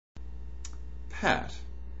Pat,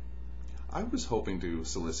 I was hoping to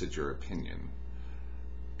solicit your opinion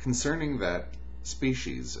concerning that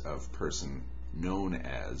species of person known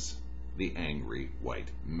as the angry white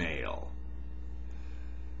male.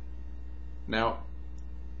 Now,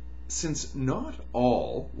 since not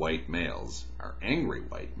all white males are angry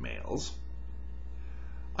white males,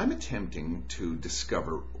 I'm attempting to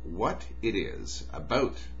discover what it is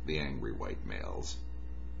about the angry white males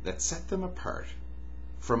that set them apart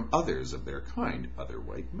from others of their kind, other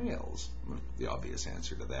white males. The obvious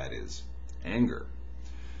answer to that is anger.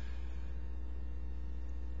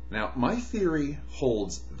 Now, my theory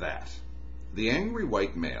holds that the angry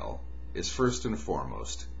white male is first and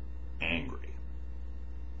foremost angry.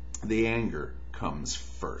 The anger comes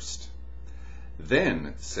first.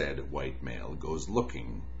 Then said white male goes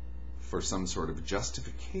looking for some sort of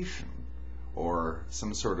justification or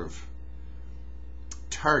some sort of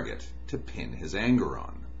target to pin his anger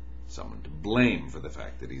on, someone to blame for the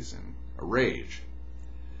fact that he's in a rage.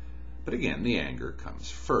 But again, the anger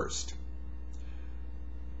comes first.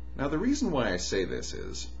 Now, the reason why I say this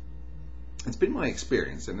is, it's been my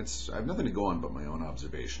experience, and I have nothing to go on but my own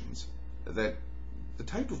observations, that the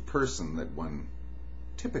type of person that one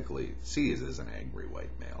typically sees as an angry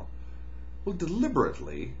white male will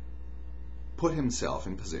deliberately put himself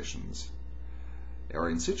in positions or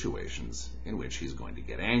in situations in which he's going to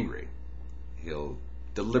get angry. He'll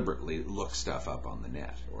deliberately look stuff up on the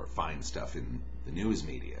net or find stuff in the news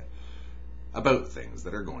media about things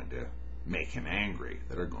that are going to make him angry,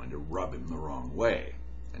 that are going to rub him the wrong way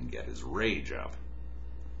and get his rage up.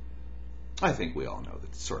 I think we all know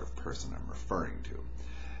the sort of person I'm referring to.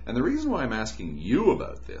 And the reason why I'm asking you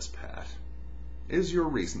about this, Pat, is your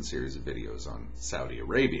recent series of videos on Saudi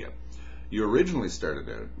Arabia. You originally started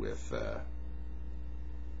out with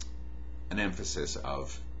an emphasis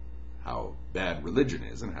of how bad religion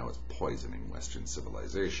is and how it's poisoning Western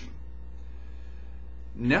civilization.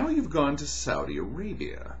 Now you've gone to Saudi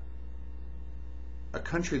Arabia, a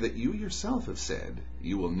country that you yourself have said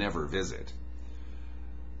you will never visit.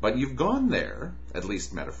 But you've gone there, at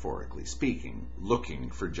least metaphorically speaking, looking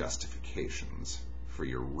for justifications for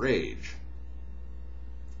your rage.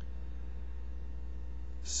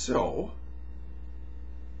 So,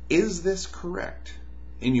 is this correct,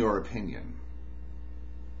 in your opinion?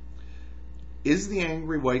 Is the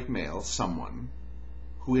angry white male someone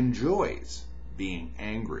who enjoys being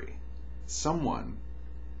angry? Someone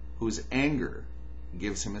whose anger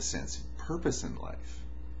gives him a sense of purpose in life?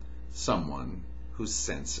 Someone whose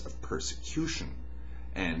sense of persecution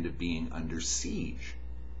and being under siege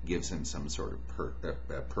gives him some sort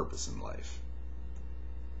of purpose in life?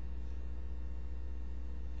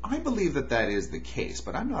 I believe that that is the case,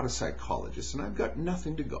 but I'm not a psychologist, and I've got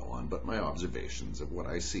nothing to go on but my observations of what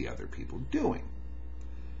I see other people doing.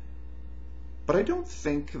 But I don't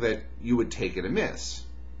think that you would take it amiss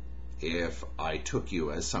if I took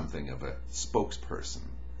you as something of a spokesperson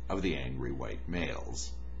of the angry white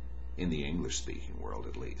males, in the English-speaking world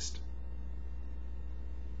at least.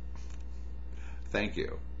 Thank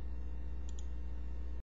you.